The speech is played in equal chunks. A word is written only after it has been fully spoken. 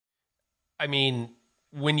I mean,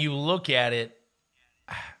 when you look at it,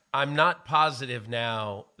 I'm not positive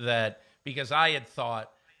now that, because I had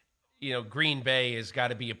thought, Green Bay has got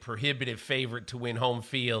to be a prohibitive favorite to win home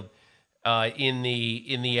field in the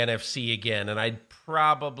NFC again, and I'd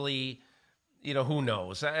probably, who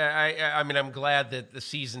knows? I mean, I'm glad that the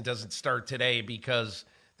season doesn't start today because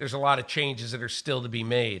there's a lot of changes that are still to be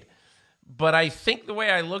made. But I think the way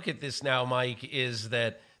I look at this now, Mike, is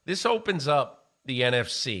that this opens up the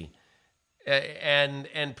NFC.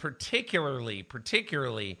 And particularly,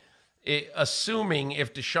 assuming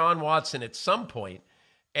if Deshaun Watson at some point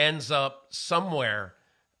ends up somewhere,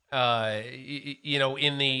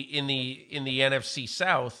 in the NFC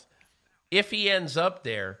South, if he ends up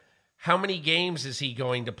there, how many games is he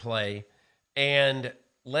going to play? And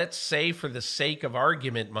let's say, for the sake of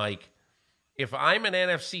argument, Mike, if I'm an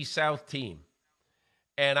NFC South team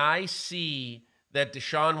and I see that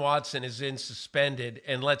Deshaun Watson is in suspended,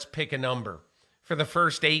 and let's pick a number, for the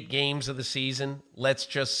first 8 games of the season, let's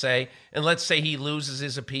just say, and let's say he loses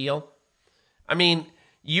his appeal. I mean,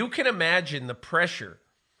 you can imagine the pressure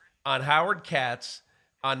on Howard Katz,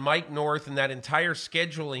 on Mike North, and that entire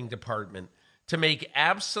scheduling department to make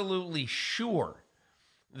absolutely sure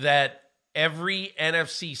that every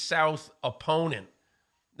NFC South opponent,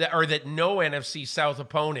 that no NFC South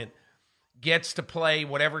opponent gets to play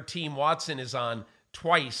whatever team Watson is on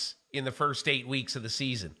twice in the first 8 weeks of the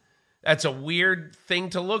season. That's a weird thing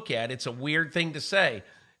to look at. It's a weird thing to say.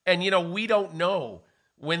 And, we don't know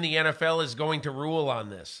when the NFL is going to rule on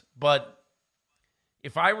this. But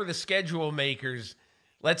if I were the schedule makers,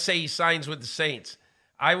 let's say he signs with the Saints,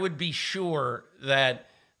 I would be sure that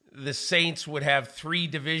the Saints would have 3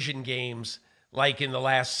 division games like in the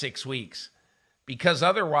last 6 weeks. Because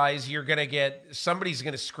otherwise you're going to get, somebody's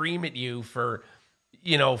going to scream at you for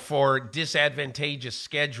disadvantageous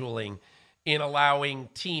scheduling in allowing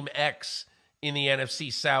Team X in the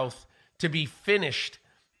NFC South to be finished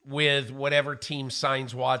with whatever team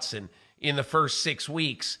signs Watson in the first 6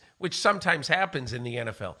 weeks, which sometimes happens in the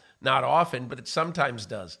NFL. Not often, but it sometimes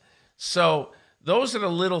does. So those are the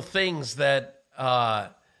little things that, so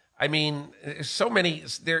many,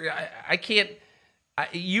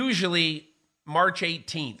 usually March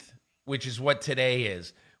 18th, which is what today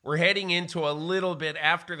is, we're heading into a little bit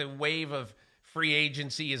after the wave of free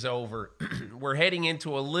agency is over. We're heading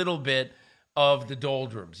into a little bit of the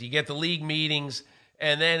doldrums. You get the league meetings,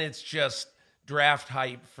 and then it's just draft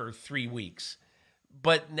hype for 3 weeks.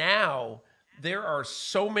 But now there are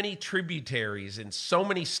so many tributaries and so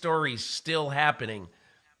many stories still happening.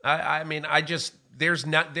 There's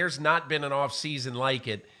not been an off season like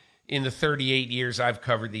it in the 38 years I've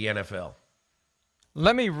covered the NFL.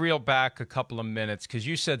 Let me reel back a couple of minutes because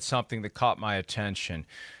you said something that caught my attention.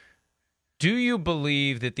 Do you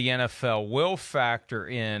believe that the NFL will factor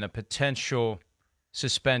in a potential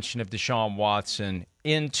suspension of Deshaun Watson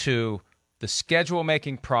into the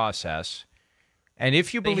schedule-making process? And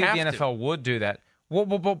if you believe the NFL would do that,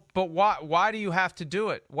 but why do you have to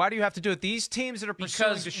do it? Why do you have to do it? These teams that are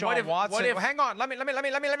pursuing Deshaun Watson. Well, hang on. Let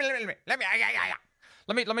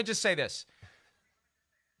me just say this.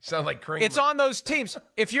 Sound like Kramer. It's on those teams.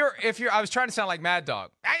 If you're, I was trying to sound like Mad Dog.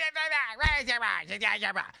 I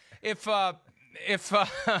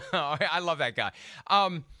love that guy.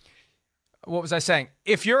 What was I saying?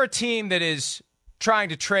 If you're a team that is trying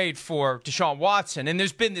to trade for Deshaun Watson, and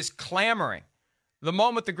there's been this clamoring, the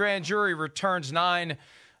moment the grand jury returns 9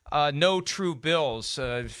 no true bills,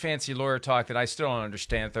 fancy lawyer talk that I still don't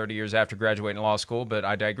understand 30 years after graduating law school, but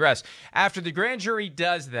I digress. After the grand jury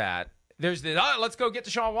does that, there's the, let's go get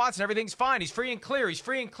Deshaun Watson. Everything's fine. He's free and clear. He's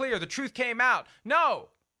free and clear. The truth came out. No,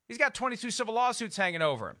 he's got 22 civil lawsuits hanging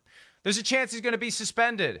over him. There's a chance he's going to be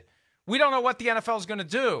suspended. We don't know what the NFL is going to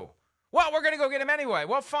do. Well, we're going to go get him anyway.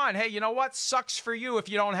 Well, fine. Hey, you know what? Sucks for you if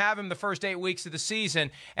you don't have him the first 8 weeks of the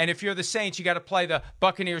season. And if you're the Saints, you got to play the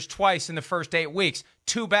Buccaneers twice in the first 8 weeks.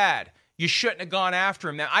 Too bad. You shouldn't have gone after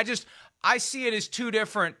him. Now, I see it as 2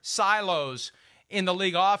 different silos in the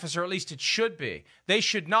league office, or at least it should be. They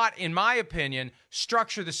should not, in my opinion,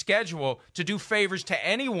 structure the schedule to do favors to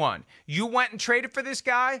anyone. You went and traded for this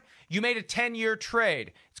guy. You made a 10-year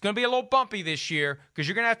trade. It's going to be a little bumpy this year because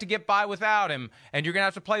you're going to have to get by without him, and you're going to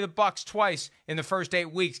have to play the Bucs twice in the first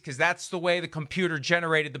 8 weeks because that's the way the computer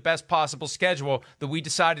generated the best possible schedule that we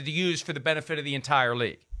decided to use for the benefit of the entire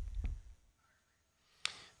league.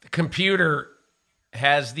 The computer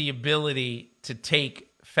has the ability to take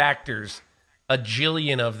factors, a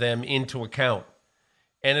jillion of them, into account.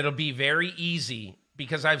 And it'll be very easy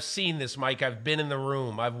because I've seen this, Mike. I've been in the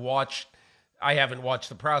room. I haven't watched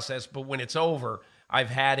the process, but when it's over, I've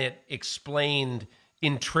had it explained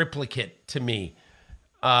in triplicate to me.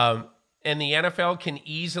 And the NFL can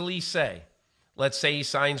easily say, let's say he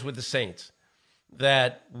signs with the Saints,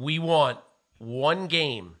 that we want one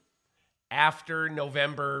game after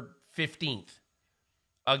November 15th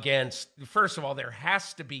against, first of all, there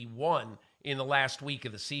has to be one in the last week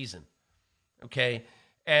of the season, okay?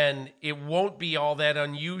 And it won't be all that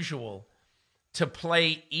unusual to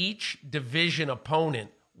play each division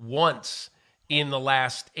opponent once in the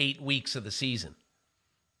last 8 weeks of the season.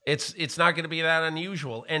 It's not going to be that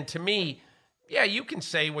unusual. And to me, yeah, you can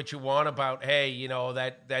say what you want about, hey, you know,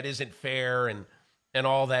 that isn't fair and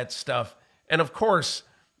all that stuff. And of course,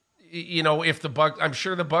 you know, if the Bucs, I'm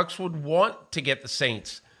sure the Bucs would want to get the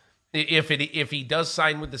Saints if he does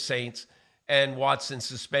sign with the Saints and Watson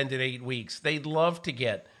suspended 8 weeks. They'd love to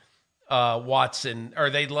get Watson, or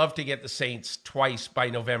they'd love to get the Saints twice by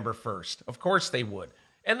November 1st. Of course they would,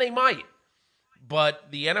 and they might.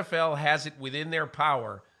 But the NFL has it within their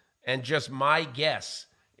power, and just my guess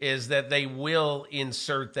is that they will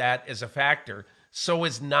insert that as a factor so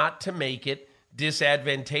as not to make it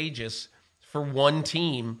disadvantageous for one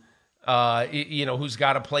team, you know, who's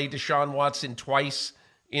got to play Deshaun Watson twice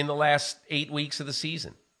in the last 8 weeks of the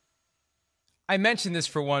season. I mentioned this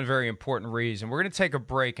for one very important reason. We're going to take a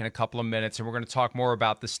break in a couple of minutes, and we're going to talk more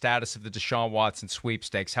about the status of the Deshaun Watson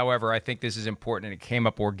sweepstakes. However, I think this is important, and it came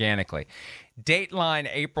up organically. Dateline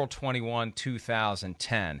April 21,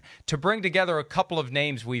 2010. To bring together a couple of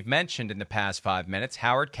names we've mentioned in the past 5 minutes,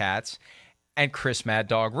 Howard Katz and Chris Mad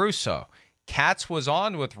Dog Russo. Katz was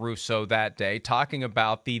on with Russo that day talking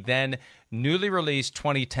about the then newly released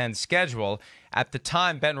 2010 schedule. At the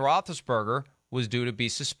time, Ben Roethlisberger was due to be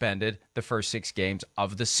suspended the first 6 games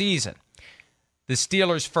of the season. The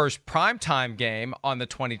Steelers' first primetime game on the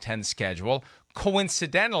 2010 schedule,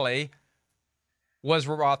 coincidentally, was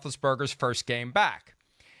Roethlisberger's first game back.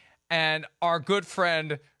 And our good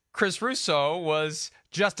friend Chris Russo was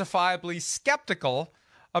justifiably skeptical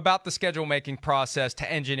about the schedule-making process to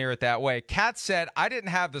engineer it that way. Katz said, I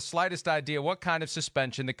didn't have the slightest idea what kind of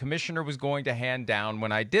suspension the commissioner was going to hand down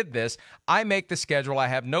when I did this. I make the schedule. I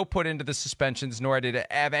have no put into the suspensions, nor did I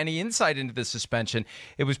have any insight into the suspension.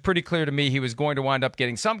 It was pretty clear to me he was going to wind up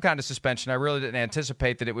getting some kind of suspension. I really didn't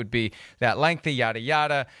anticipate that it would be that lengthy, yada,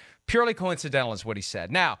 yada. Purely coincidental is what he said.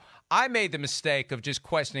 Now, I made the mistake of just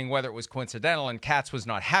questioning whether it was coincidental, and Katz was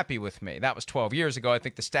not happy with me. That was 12 years ago. I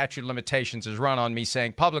think the statute of limitations is run on me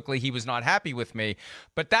saying publicly he was not happy with me.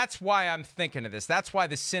 But that's why I'm thinking of this. That's why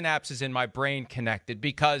the synapses in my brain connected,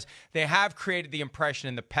 because they have created the impression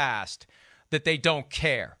in the past that they don't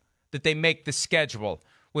care, that they make the schedule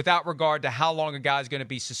without regard to how long a guy's going to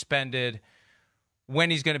be suspended,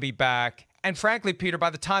 when he's going to be back. And frankly, Peter,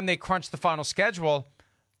 by the time they crunch the final schedule,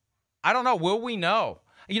 I don't know. Will we know?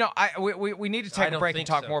 You know, we need to take a break and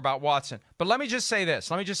talk more about Watson. But let me just say this.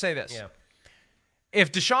 Yeah.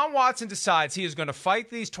 If Deshaun Watson decides he is going to fight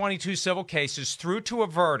these 22 civil cases through to a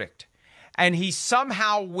verdict, and he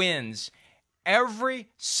somehow wins every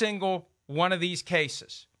single one of these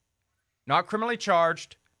cases, not criminally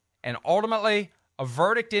charged, and ultimately a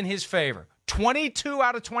verdict in his favor, 22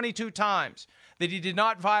 out of 22 times that he did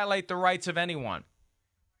not violate the rights of anyone,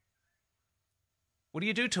 what do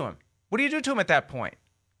you do to him? What do you do to him at that point?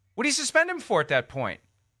 What do you suspend him for at that point?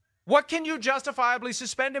 What can you justifiably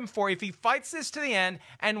suspend him for if he fights this to the end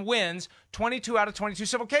and wins 22 out of 22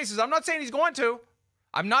 civil cases? I'm not saying he's going to.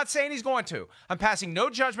 I'm passing no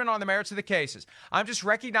judgment on the merits of the cases. I'm just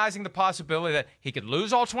recognizing the possibility that he could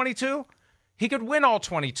lose all 22. He could win all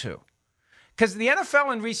 22. Because the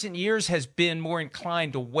NFL in recent years has been more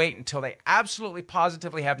inclined to wait until they absolutely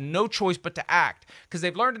positively have no choice but to act. Because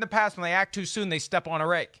they've learned in the past when they act too soon, they step on a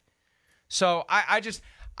rake. So I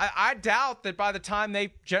doubt that by the time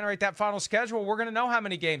they generate that final schedule, we're going to know how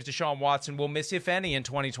many games Deshaun Watson will miss, if any, in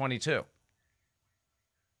 2022.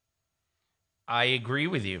 I agree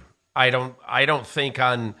with you. I don't think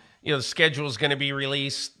on, you know, the schedule is going to be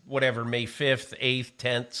released, whatever, May 5th, 8th,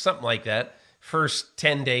 10th, something like that, first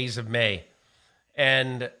 10 days of May.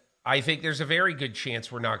 And I think there's a very good chance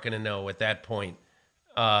we're not going to know at that point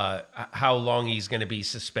how long he's going to be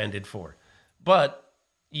suspended for. But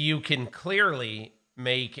you can clearly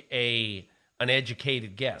make an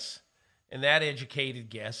educated guess. And that educated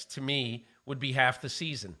guess, to me, would be half the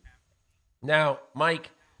season. Now,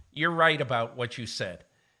 Mike, you're right about what you said.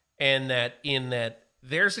 And that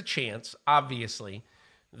there's a chance, obviously,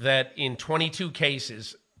 that in 22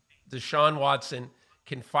 cases, Deshaun Watson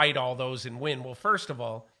can fight all those and win. Well, first of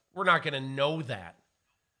all, we're not going to know that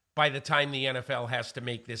by the time the NFL has to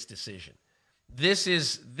make this decision. This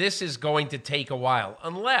is going to take a while,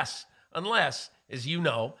 unless, as you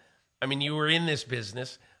know, I mean, you were in this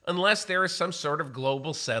business, unless there is some sort of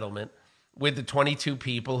global settlement with the 22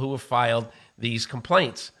 people who have filed these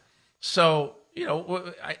complaints. So,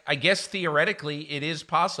 I guess theoretically it is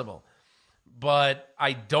possible, but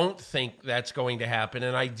I don't think that's going to happen.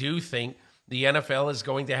 And I do think the NFL is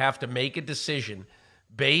going to have to make a decision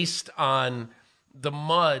based on the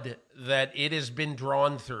mud that it has been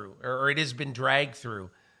drawn through, or it has been dragged through,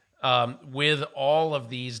 with all of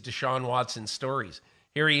these Deshaun Watson stories.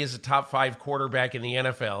 Here he is, a top 5 quarterback in the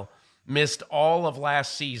NFL, missed all of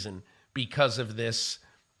last season because of this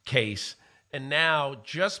case. And now,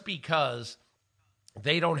 just because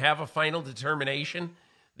they don't have a final determination,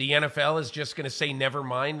 the NFL is just going to say never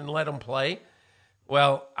mind and let him play.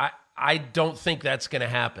 Well, I don't think that's going to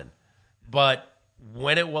happen. But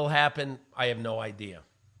when it will happen, I have no idea.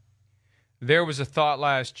 There was a thought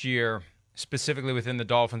last year, specifically within the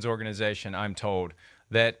Dolphins organization, I'm told,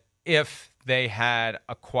 that if they had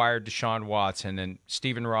acquired Deshaun Watson, and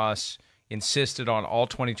Stephen Ross insisted on all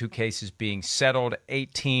 22 cases being settled,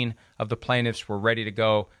 18 of the plaintiffs were ready to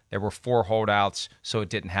go. There were 4 holdouts, so it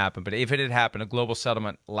didn't happen. But if it had happened, a global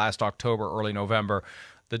settlement last October, early November,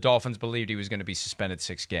 the Dolphins believed he was going to be suspended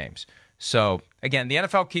 6 games. So, again, the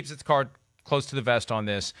NFL keeps its card close to the vest on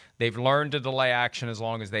this. They've learned to delay action as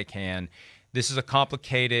long as they can. This is a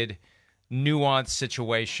complicated, nuanced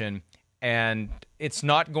situation, and it's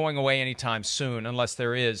not going away anytime soon unless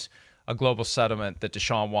there is a global settlement that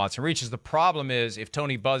Deshaun Watson reaches. The problem is if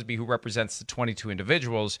Tony Busby, who represents the 22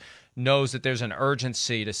 individuals, knows that there's an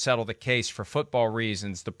urgency to settle the case for football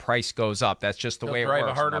reasons, the price goes up. That's just the way it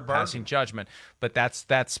works. I'm not passing judgment. But that's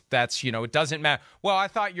it doesn't matter. Well, I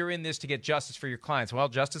thought you're in this to get justice for your clients. Well,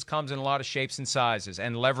 justice comes in a lot of shapes and sizes,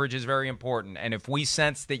 and leverage is very important. And if we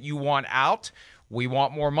sense that you want out, we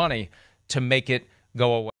want more money to make it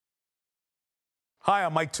go away. Hi,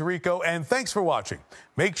 I'm Mike Tirico, and thanks for watching.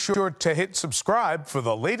 Make sure to hit subscribe for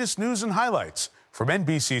the latest news and highlights from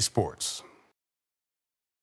NBC Sports.